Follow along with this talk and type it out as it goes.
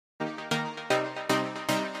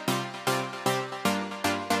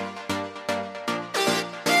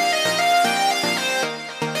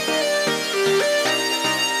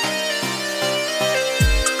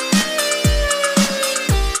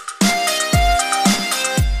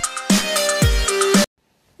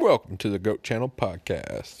welcome to the Goat Channel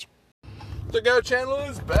Podcast. The Goat Channel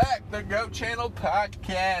is back. The Goat Channel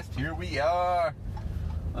Podcast. Here we are.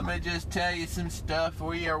 Let me just tell you some stuff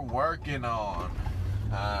we are working on.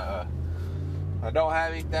 I don't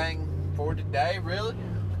have anything for today, really.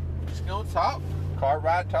 Just gonna talk. Car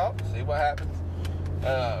ride talk. See what happens.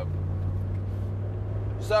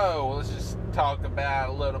 So, let's just talk about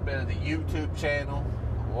a little bit of the YouTube channel.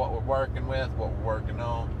 What we're working with, what we're working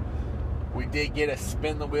on. We did get a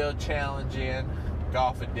spin the wheel challenge in,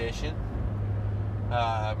 golf edition.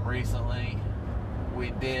 Recently,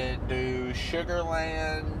 we did do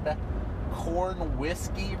Sugarland corn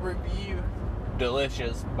whiskey review.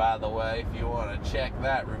 Delicious, by the way, if you want to check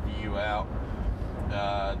that review out.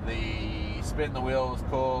 The spin the wheel is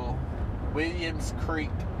cool. Williams Creek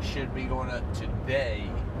should be going up today.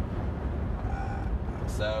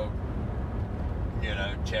 So,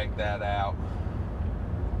 check that out.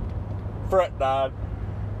 Front died.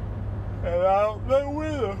 And I don't know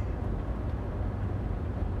whether.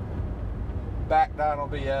 Back nine will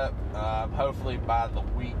be up, hopefully by the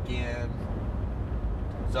weekend.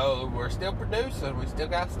 So, we're still producing. We still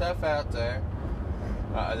got stuff out there.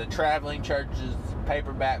 The Traveling Church's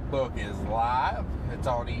paperback book is live. It's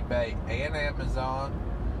on eBay and Amazon.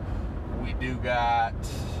 We do got...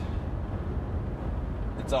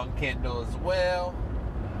 It's on Kindle as well.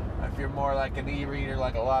 If you're more like an e-reader,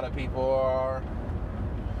 like a lot of people are.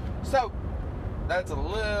 So, that's a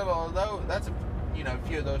little, though, that's a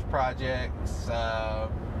few of those projects. The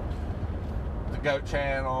Goat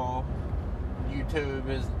Channel,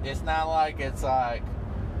 YouTube it's not like it's like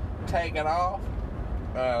taking off.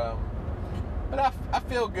 But I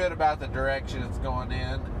feel good about the direction it's going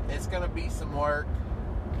in. It's going to be some work.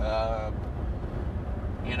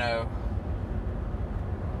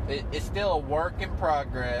 It's still a work in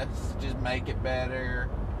progress. Just make it better,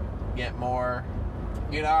 get more.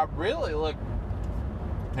 I really look,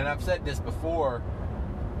 and I've said this before,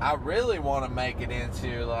 I really want to make it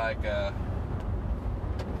into like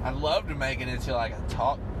I'd love to make it into like a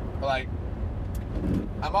talk, like,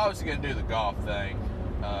 I'm obviously going to do the golf thing.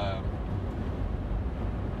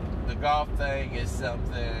 The golf thing is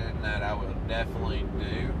something that I will definitely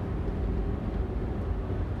do.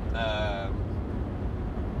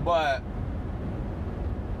 But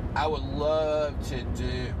I would love to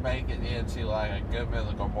make it into like a Good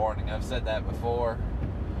Mythical Morning. I've said that before.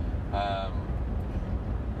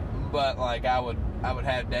 But like I would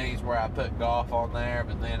have days where I put golf on there,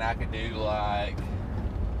 but then I could do like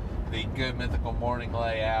the Good Mythical Morning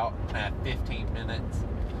layout at 15 minutes.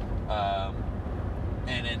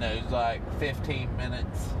 And in those like 15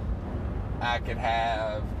 minutes, I could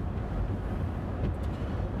have,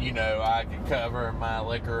 I could cover my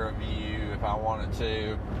liquor review if I wanted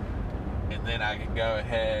to. And then I could go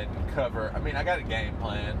ahead and cover, I got a game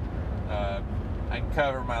plan. I can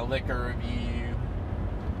cover my liquor review.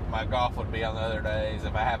 My golf would be on the other days.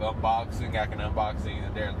 If I have unboxing, I can unbox either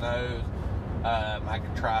during those. I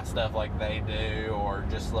can try stuff like they do, or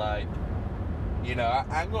just like,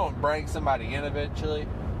 I'm going to bring somebody in eventually.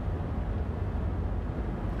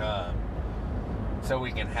 So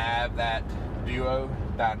we can have that duo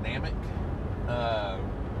dynamic.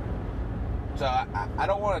 So I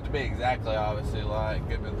don't want it to be exactly, obviously, like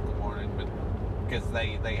Good Mythical Morning, but because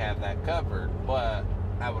they have that covered. But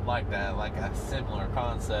I would like to have like a similar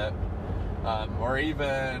concept, or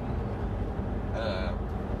even,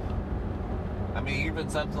 even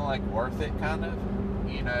something like Worth It, kind of,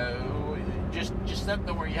 just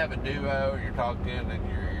something where you have a duo, you're talking and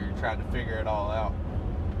you're trying to figure it all out.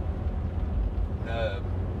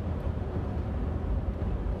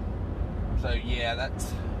 So yeah,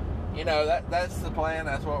 that's that's the plan.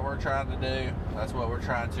 That's what we're trying to do. That's what we're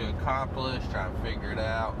trying to accomplish. Trying to figure it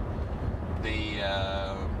out.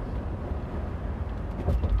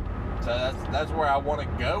 So that's where I want to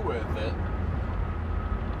go with it.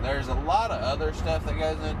 There's a lot of other stuff that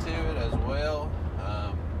goes into it as well.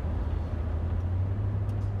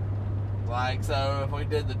 So if we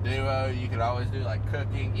did the duo, you could always do like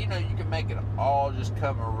cooking. You can make it all just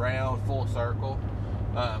come around full circle.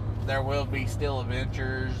 There will be still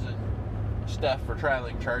adventures and stuff for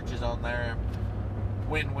Traveling Churches on there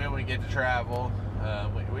when we get to travel.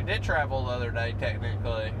 We did travel the other day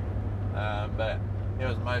technically, but it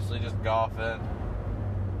was mostly just golfing.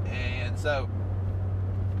 And so,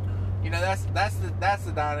 that's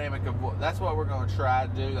the dynamic of that's what we're going to try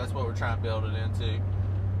to do. That's what we're trying to build it into.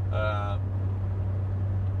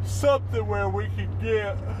 Something where we can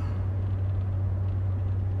get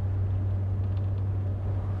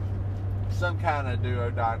some kind of duo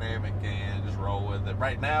dynamic and just roll with it.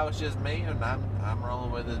 Right now it's just me, and I'm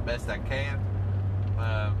rolling with it as best I can.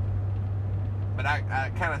 But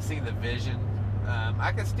I kind of see the vision.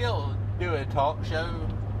 I can still do a talk show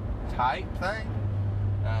type thing,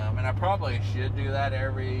 and I probably should do that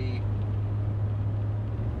every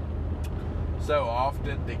so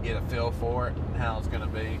often to get a feel for it and how it's going to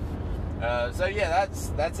be. So yeah,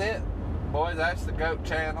 that's it, boys. That's the GOAT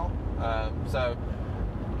channel. So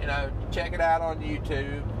check it out on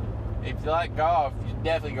YouTube. If you like golf, you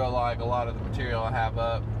definitely go like a lot of the material I have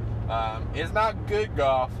up. It's not good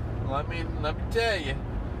golf, let me tell you,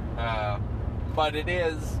 but it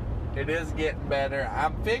is getting better.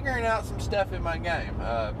 I'm figuring out some stuff in my game.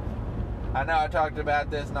 I know I talked about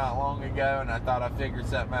this not long ago, and I thought I figured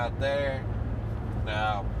something out there.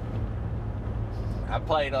 No, I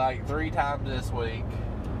played like 3 times this week,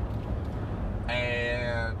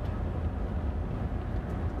 and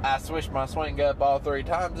I switched my swing up all 3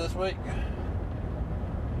 times this week,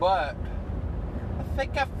 but I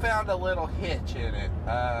think I found a little hitch in it.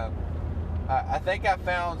 I think I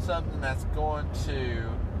found something that's going to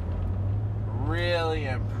really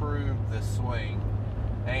improve the swing.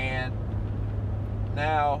 And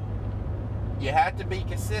now you have to be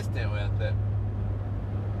consistent with it.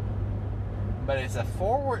 But it's a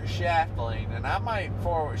forward shaft lean, and I might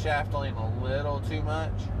forward shaft lean a little too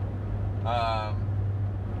much.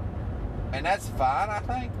 And that's fine, I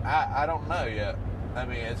think. I don't know yet. I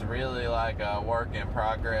mean, it's really like a work in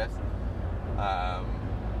progress.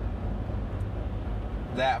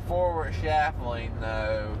 That forward shaft lean,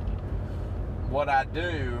 though, what I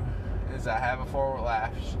do is I have a forward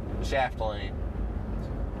shaft lean,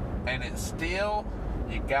 and it's still,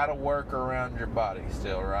 you got to work around your body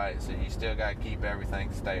still, right? So you still got to keep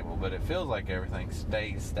everything stable, but it feels like everything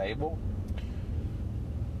stays stable.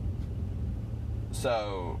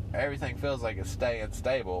 So everything feels like it's staying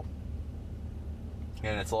stable,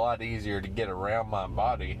 and it's a lot easier to get around my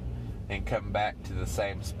body and come back to the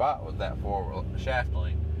same spot with that forward shaft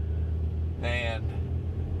lean. And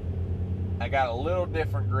I got a little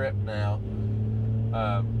different grip now,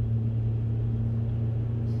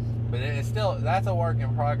 but it's still, that's a work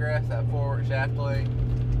in progress, that forward shaft lean.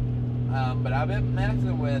 But I've been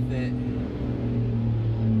messing with it.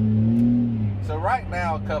 So right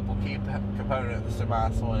now, a couple key components to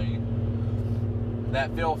my swing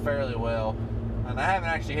that feel fairly well, and I haven't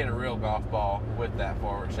actually hit a real golf ball with that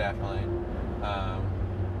forward shaft lean,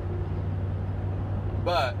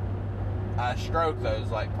 but I stroke those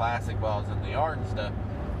like plastic balls in the yard and stuff.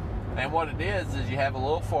 And what it is you have a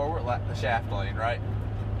little forward shaft lean, right?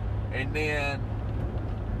 And then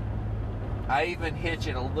I even hitch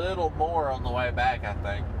it a little more on the way back, I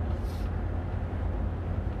think.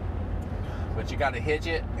 But you got to hitch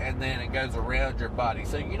it, and then it goes around your body.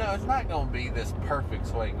 So, it's not going to be this perfect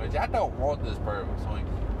swing, which I don't want this perfect swing.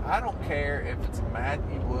 I don't care if it's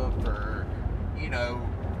Matthew Wolf or,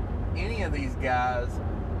 any of these guys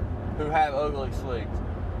who have ugly swings.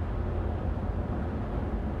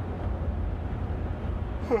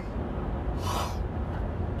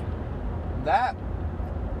 That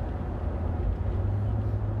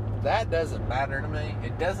doesn't matter to me.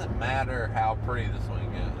 It doesn't matter how pretty the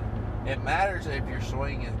swing is. It matters if your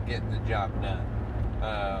swing is getting the job done.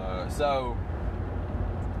 So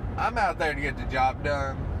I'm out there to get the job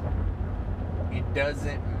done. It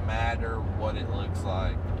doesn't matter what it looks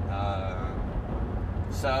like.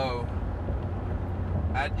 So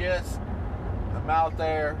I'm out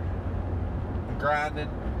there grinding.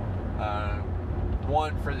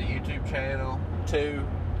 1, for the YouTube channel. 2,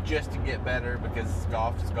 just to get better, because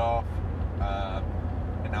golf is golf.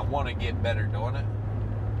 And I want to get better doing it.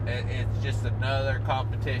 It's just another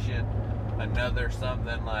competition, another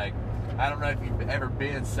something. Like, I don't know if you've ever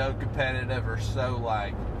been so competitive or so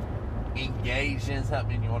like engaged in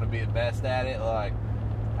something and you want to be the best at it. Like,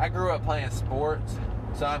 I grew up playing sports,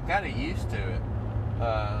 so I'm kind of used to it.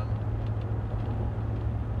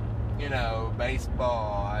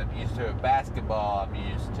 Baseball, I'm used to it. Basketball, I'm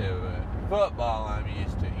used to it. Football, I'm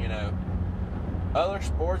used to it. Other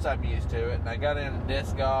sports, I'm used to it. And I got into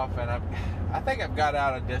disc golf, and I think I've got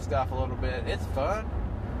out of disc golf a little bit. It's fun,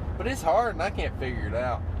 but it's hard, and I can't figure it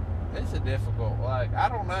out. It's a difficult, I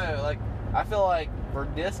don't know. I feel like for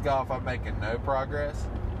disc golf, I'm making no progress.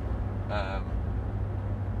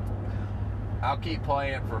 I'll keep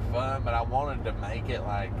playing for fun, but I wanted to make it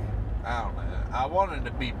I don't know. I wanted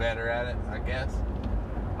to be better at it, I guess.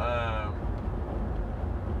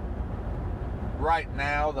 Right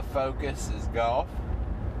now, the focus is golf.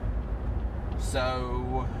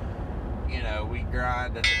 So, we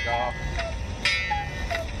grind at the golf.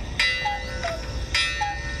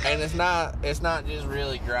 And it's not just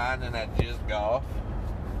really grinding at just golf.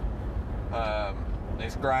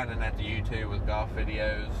 is grinding at the YouTube with golf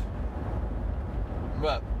videos.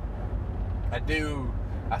 But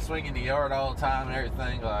I swing in the yard all the time and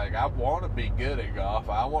everything. Like, I want to be good at golf.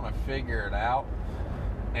 I want to figure it out.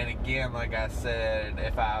 And again, like I said,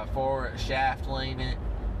 if I forward shaft lean it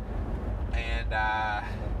and I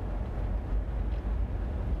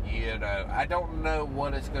don't know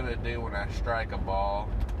what it's going to do when I strike a ball.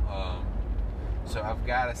 So I've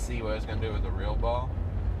got to see what it's going to do with the real ball.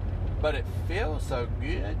 But it feels so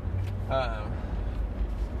good.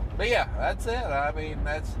 But yeah, that's it. I mean,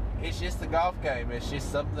 it's just a golf game. It's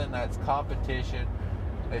just something that's competition.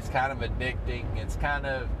 It's kind of addicting.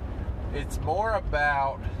 It's more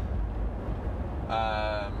about,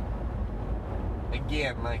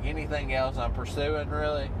 again, like anything else I'm pursuing,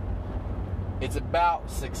 really. It's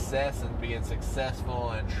about success and being successful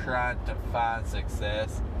and trying to find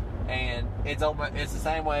success. And it's the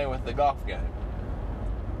same way with the golf game.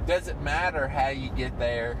 Doesn't matter how you get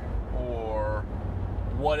there or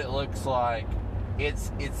what it looks like.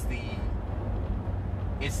 It's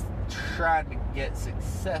trying to get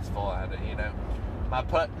successful at it, you know. My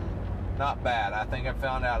putting, not bad. I think I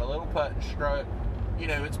found out a little putting stroke. You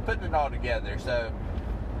know, it's putting it all together. So,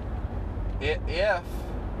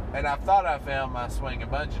 and I've thought I found my swing a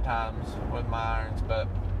bunch of times with my irons, but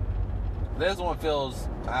this one feels,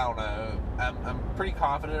 I don't know, I'm pretty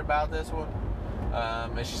confident about this one.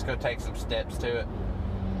 It's just going to take some steps to it.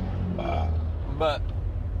 But,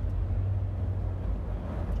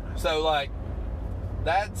 so, like,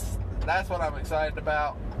 that's what I'm excited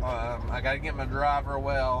about. I got to get my driver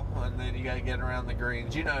well, and then you got to get around the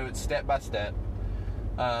greens. You know, it's step by step.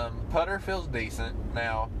 Putter feels decent.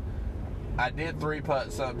 Now, I did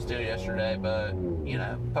 3-putt something still yesterday, but, you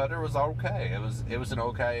know, putter was okay. It was an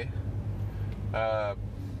okay,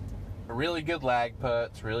 really good lag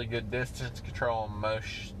putts, really good distance control on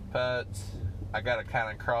most putts. I got a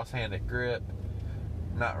kind of cross-handed grip.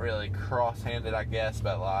 Not really cross-handed, I guess,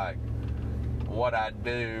 but like what I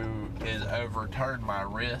do is overturn my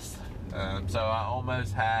wrist. So I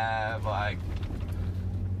almost have like,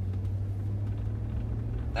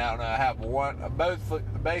 I don't know, I have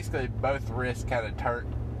basically both wrists kind of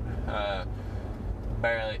turn,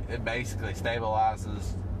 it basically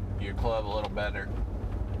stabilizes your club a little better.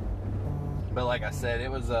 But like I said,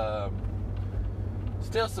 it was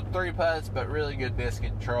still some 3-putts, but really good disc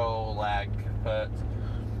control, lag putts.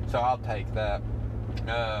 So I'll take that.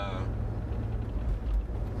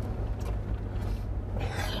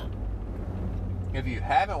 If you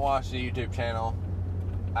haven't watched the YouTube channel,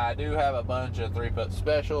 I do have a bunch of 3-putt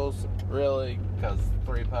specials, really, because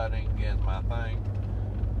 3-putting is my thing.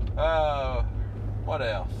 What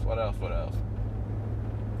else?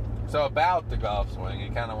 So about the golf swing, I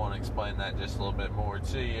kind of want to explain that just a little bit more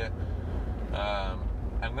to you.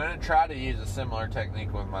 I'm going to try to use a similar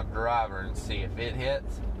technique with my driver and see if it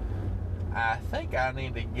hits. I think I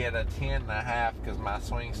need to get a 10.5 because my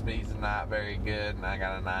swing speed's not very good, and I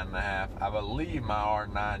got a 9.5. I believe my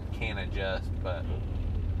R9 can adjust, but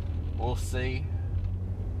we'll see.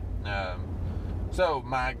 So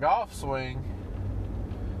my golf swing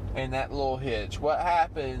and that little hitch, what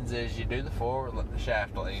happens is you do the forward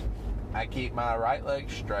shaft lean. I keep my right leg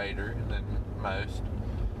straighter than most.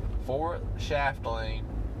 Forward shaft lean,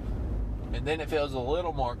 and then it feels a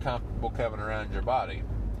little more comfortable coming around your body.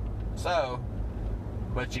 So,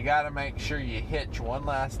 but you got to make sure you hitch one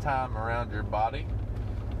last time around your body.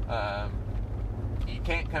 You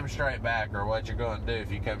can't come straight back, or what you're going to do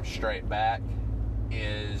if you come straight back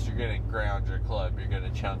is you're going to ground your club. You're going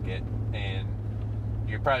to chunk it, and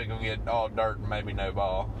you're probably going to get all dirt and maybe no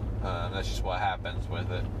ball. That's just what happens with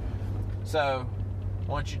it. So,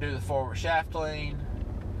 once you do the forward shaft lean,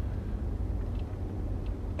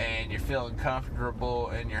 and you're feeling comfortable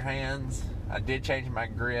in your hands, I did change my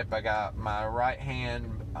grip. I got my right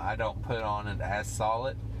hand, I don't put on it as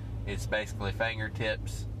solid. It's basically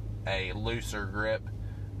fingertips, a looser grip.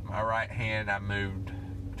 My right hand, I moved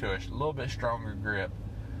to a little bit stronger grip.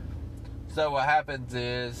 So what happens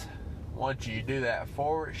is, once you do that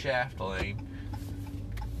forward shaft lean,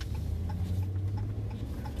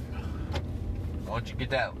 once you get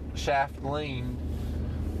that shaft lean,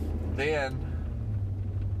 then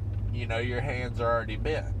you know your hands are already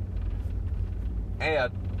bent.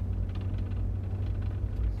 And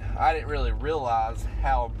I didn't really realize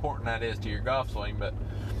how important that is to your golf swing, but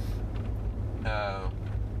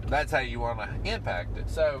that's how you want to impact it.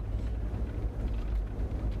 So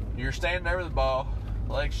you're standing over the ball,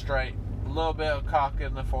 legs straight, a little bit of cock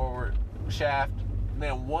in the forward shaft. And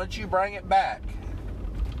then once you bring it back,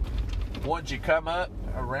 once you come up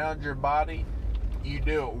around your body, you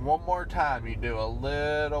do it one more time. You do a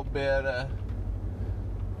little bit of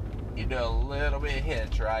you do a little bit of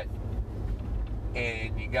hitch, right?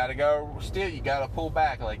 And you got to go, still, you got to pull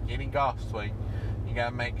back like any golf swing. You got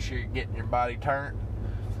to make sure you're getting your body turned.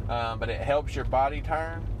 But it helps your body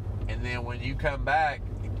turn. And then when you come back,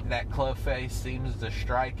 that club face seems to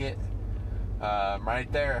strike it right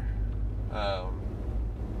there.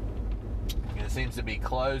 It seems to be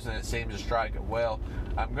closed and it seems to strike it well.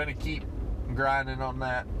 I'm going to keep grinding on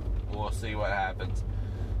that. We'll see what happens.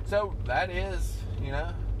 So that is,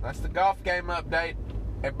 that's the golf game update.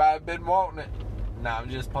 Everybody been wanting it. No, I'm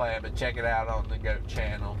just playing, but check it out on the GOAT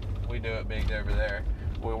channel. We do it big over there.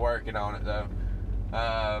 We're working on it though.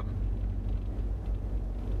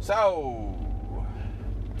 So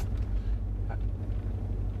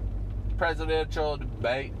presidential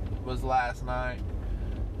debate was last night.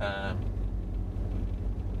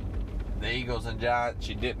 The Eagles and Giants,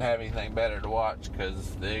 you didn't have anything better to watch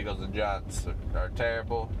because the Eagles and Giants are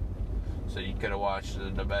terrible. So you could have watched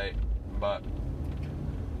the debate. But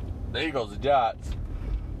the Eagles and Giants,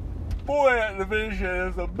 boy, that division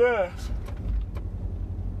is a mess.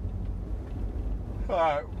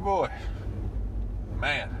 Alright, boy.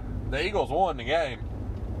 Man, the Eagles won the game.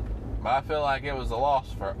 But I feel like it was a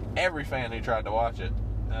loss for every fan who tried to watch it.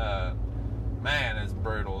 Man, it's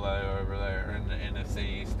brutal though over there in the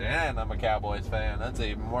NFC East, and I'm a Cowboys fan. That's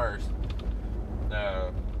even worse.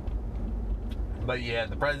 But yeah,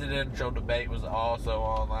 the presidential debate was also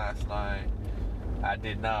on last night. I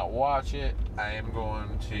did not watch it. I am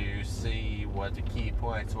going to see what the key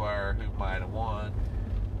points were, who might have won.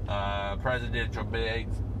 Presidential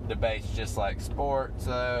debates just like sports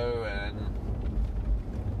though, and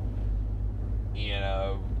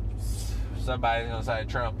somebody's going to say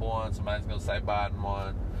Trump won, somebody's going to say Biden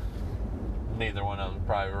won. Neither one of them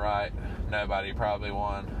probably right. Nobody probably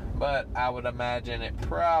won. But I would imagine it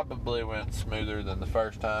probably went smoother than the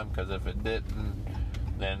first time, because if it didn't,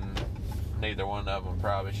 then neither one of them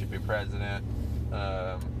probably should be president.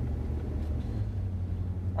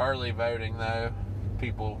 Early voting, though,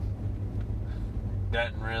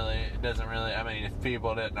 doesn't really, if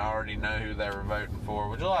people didn't already know who they were voting for,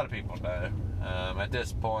 which a lot of people know, at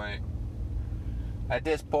this point,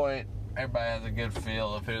 everybody has a good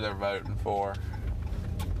feel of who they're voting for.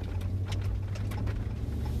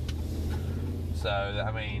 So,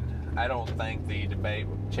 I don't think the debate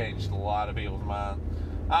changed a lot of people's minds.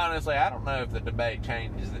 Honestly, I don't know if the debate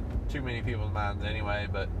changes too many people's minds anyway,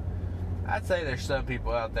 but I'd say there's some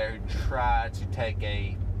people out there who try to take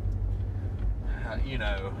a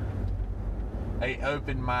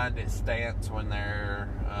open-minded stance when they're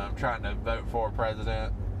trying to vote for a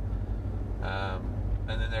president.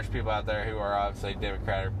 And then there's people out there who are obviously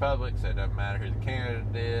Democrat or Republican, so it doesn't matter who the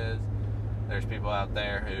candidate is. There's people out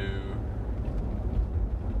there who,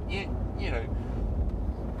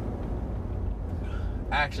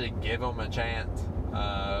 actually give them a chance.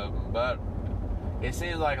 But it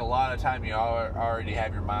seems like a lot of time you already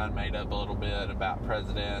have your mind made up a little bit about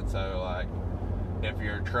president. So, like, if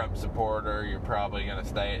you're a Trump supporter, you're probably going to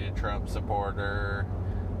stay a Trump supporter.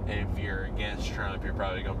 If you're against Trump, you're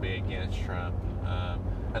probably going to be against Trump.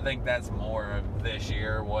 I think that's more of this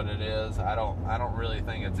year what it is. I don't really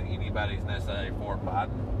think it's anybody's necessarily for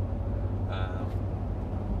Biden.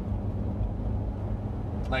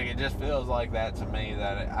 Like, it just feels like that to me,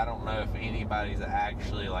 that I don't know if anybody's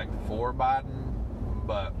actually like for Biden,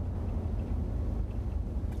 but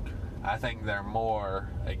I think they're more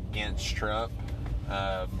against Trump.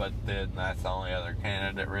 But then that's the only other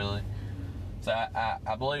candidate really. So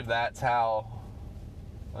I believe that's how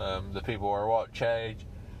the people are what change.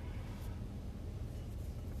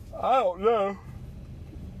 I don't know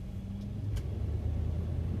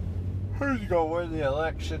who's going to win the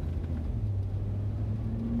election.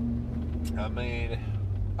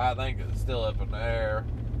 I think it's still up in the air.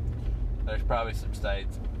 There's probably some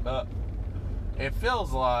states, but it does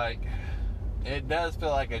feel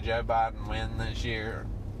like a Joe Biden win this year.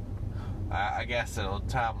 I guess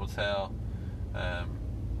time will tell.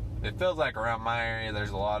 It feels like around my area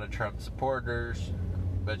there's a lot of Trump supporters,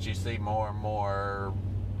 but you see more and more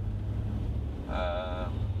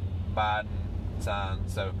Biden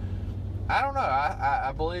signs. So I don't know.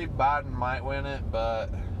 I believe Biden might win it, but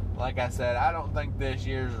like I said, I don't think this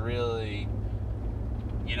year's really,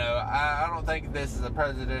 I don't think this is a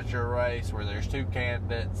presidential race where there's two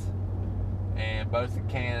candidates and both the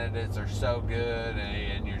candidates are so good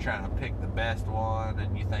and you're trying to pick the best one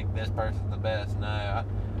and you think this person's the best. No,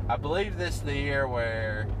 I believe this is the year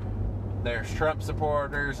where there's Trump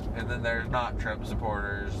supporters and then there's not Trump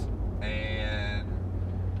supporters, and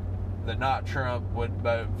the not Trump would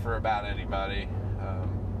vote for about anybody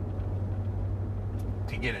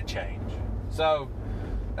to get a change. So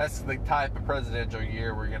that's the type of presidential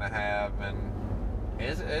year we're gonna have, and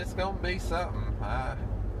it's gonna be something.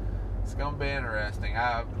 It's gonna be interesting.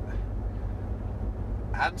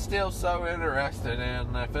 I'm still so interested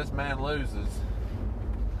in if this man loses,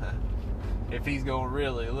 if he's gonna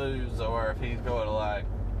really lose, or if he's going to like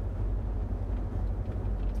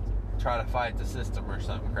try to fight the system or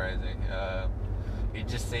something crazy. He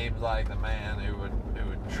just seems like the man who would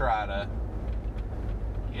try to,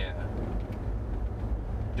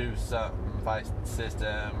 do something, fight the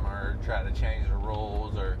system, or try to change the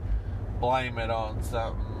rules, or blame it on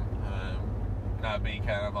something. Not be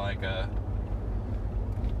kind of like a,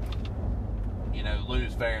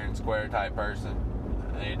 lose fair and square type person.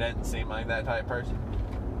 He doesn't seem like that type person.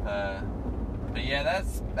 But yeah,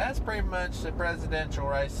 that's pretty much the presidential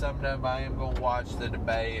race summed up. I am going to watch the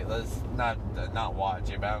debate. Let's not watch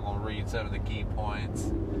it, but I'm going to read some of the key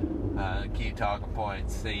points, key talking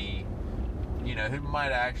points, see, who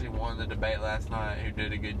might have actually won the debate last night, who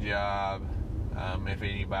did a good job, if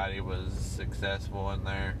anybody was successful in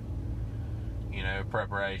their,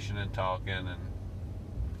 preparation and talking, and,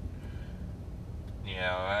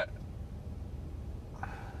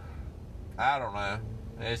 I don't know.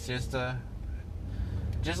 It's just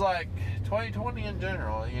like 2020 in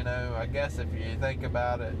general, I guess if you think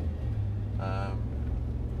about it,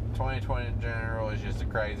 2020 in general is just a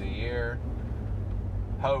crazy year.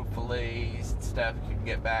 Hopefully stuff can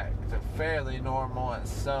get back to fairly normal at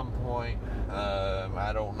some point.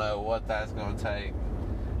 I don't know what that's going to take.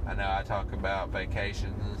 I know I talk about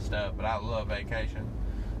vacations and stuff, but I love vacation.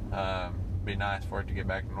 Be nice for it to get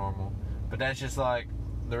back to normal. But that's just like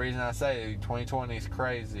the reason I say 2020 is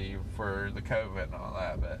crazy for the COVID and all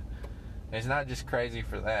that. But it's not just crazy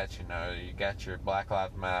for that, You got your Black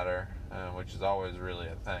Lives Matter, which is always really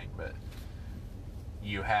a thing. But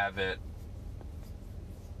you have it,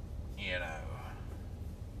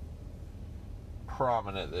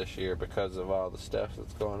 prominent this year because of all the stuff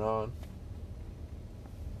that's going on.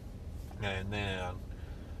 And then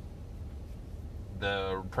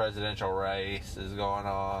the presidential race is going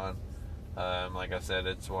on. Like I said,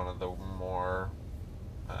 it's one of the more,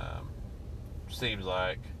 seems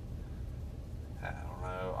like,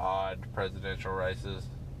 odd presidential races.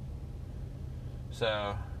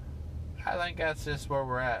 So, I think that's just where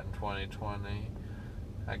we're at in 2020.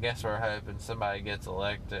 I guess we're hoping somebody gets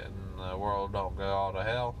elected and the world don't go all to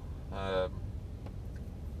hell.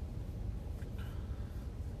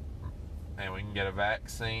 And we can get a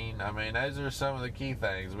vaccine. I mean, those are some of the key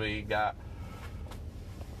things. We got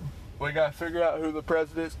to figure out who the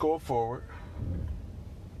president's going forward.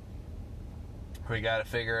 We got to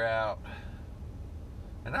figure out,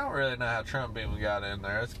 and I don't really know how Trump even got in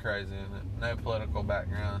there. That's crazy, isn't it? No political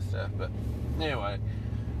background and stuff. But anyway,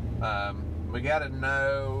 we got to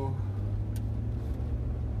know,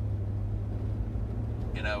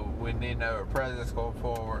 we need to know our president's going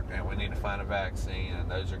forward, and we need to find a vaccine,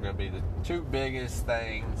 and those are going to be the two biggest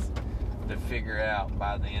things to figure out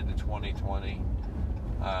by the end of 2020,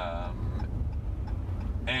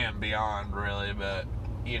 and beyond, really. But,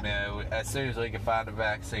 as soon as we can find a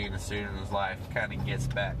vaccine, as soon as life kind of gets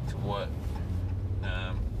back to what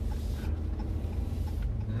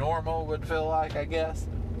normal would feel like, I guess,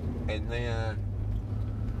 and then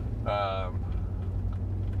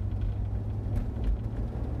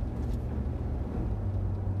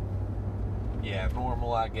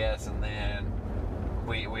normal, I guess, and then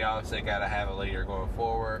we obviously got to have a leader going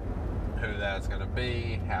forward. Who that's going to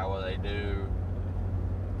be, how will they do,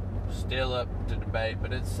 still up to debate,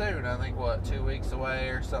 but it's soon. I think, 2 weeks away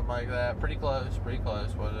or something like that. Pretty close,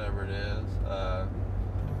 whatever it is.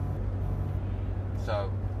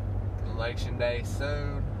 So, election day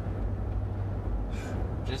soon.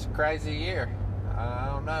 Just a crazy year. I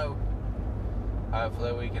don't know.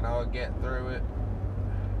 Hopefully we can all get through it.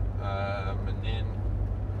 And then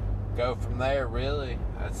go from there, really.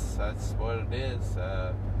 That's what it is.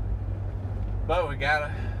 But we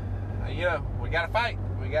gotta fight.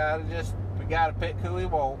 We gotta pick who we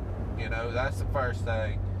want. That's the first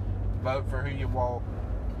thing. Vote for who you want.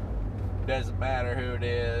 Doesn't matter who it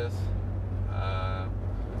is.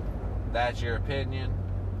 That's your opinion.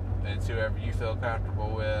 It's whoever you feel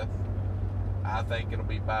comfortable with. I think it'll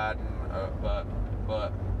be Biden,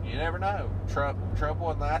 but you never know. Trump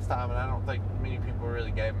won last time, and I don't think many people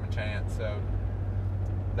really gave him a chance. So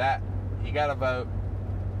that you got to vote.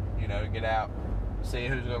 Get out, see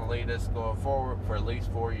who's going to lead us going forward for at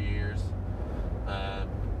least 4 years.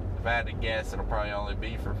 If I had to guess, it'll probably only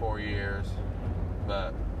be for 4 years,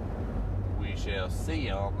 but we shall see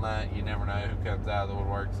on that. You never know who comes out of the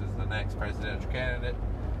woodworks as the next presidential candidate.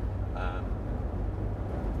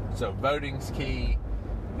 So voting's key.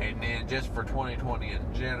 And then just for 2020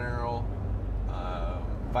 in general,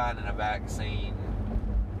 finding a vaccine.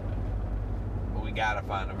 We gotta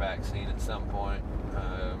find a vaccine at some point.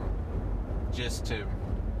 Just to,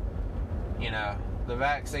 the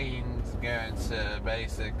vaccine's going to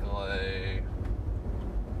basically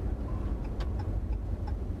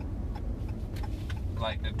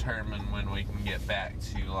determine when we can get back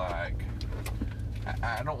to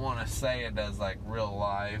I don't want to say it as real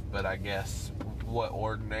life, but I guess what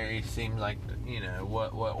ordinary seems like,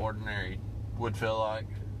 what ordinary would feel like.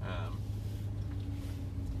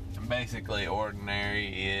 Basically,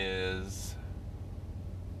 ordinary is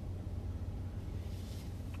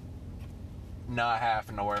not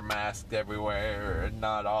having to wear masks everywhere, and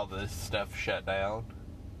not all this stuff shut down.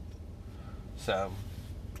 So,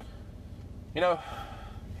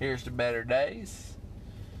 here's to better days.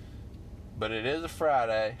 But it is a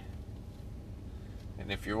Friday,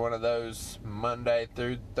 and if you're one of those Monday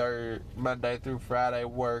through Friday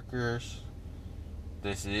workers,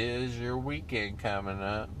 this is your weekend coming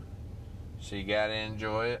up. So you gotta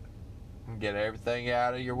enjoy it and get everything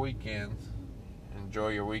out of your weekends. Enjoy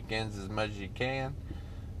your weekends as much as you can.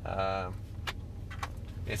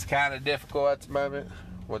 It's kind of difficult at the moment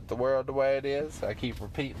with the world the way it is. I keep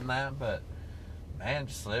repeating that, but man,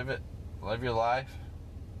 just live it. Live your life.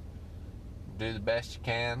 Do the best you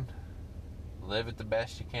can. Live it the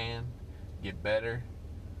best you can. Get better.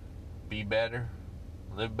 Be better.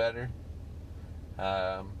 Live better.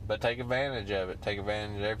 But take advantage of it. Take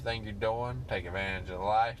advantage of everything you're doing. Take advantage of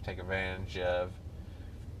life. Take advantage of,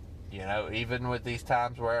 even with these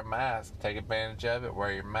times, wear a mask. Take advantage of it.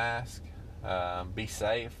 Wear your mask. Be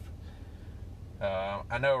safe.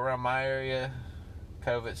 I know around my area,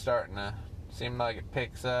 COVID's starting to seem like it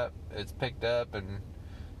picks up. It's picked up, and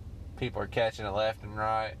people are catching it left and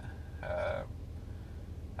right. I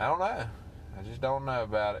don't know. I just don't know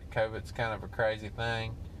about it. COVID's kind of a crazy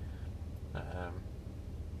thing.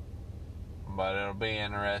 But it'll be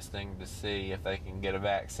interesting to see if they can get a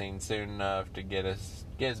vaccine soon enough to get us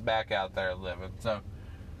back out there living. So,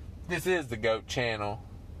 this is the GOAT channel.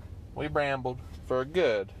 We rambled for a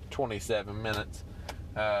good 27 minutes.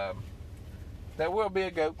 There will be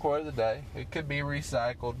a GOAT quote of the day. It could be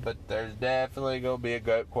recycled, but there's definitely going to be a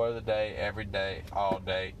GOAT quote of the day, every day, all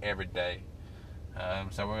day, every day.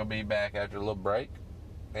 So we're going to be back after a little break,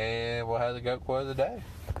 and we'll have the GOAT quote of the day.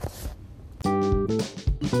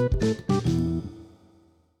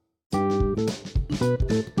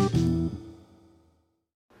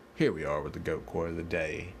 Here we are with the GOAT quote of the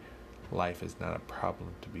day. Life is not a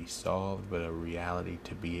problem to be solved, but a reality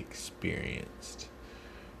to be experienced.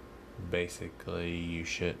 Basically, you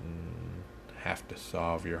shouldn't have to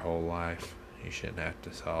solve your whole life. You shouldn't have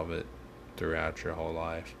to solve it throughout your whole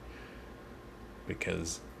life,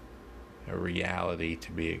 because a reality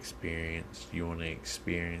to be experienced. You want to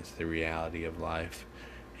experience the reality of life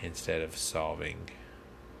instead of solving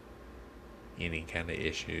any kind of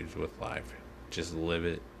issues with life. Just live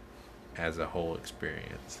it as a whole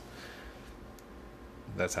experience.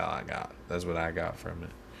 That's what I got from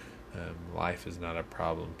it. Life is not a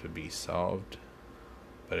problem to be solved,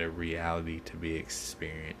 but a reality to be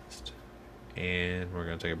experienced. And we're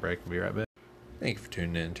going to take a break and be right back. Thank you for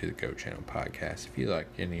tuning in to the GOAT Channel podcast. If you like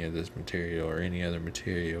any of this material or any other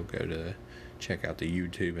material, go to check out the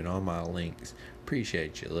YouTube and all my links.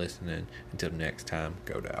 Appreciate you listening. Until next time,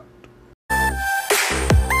 GOAT out.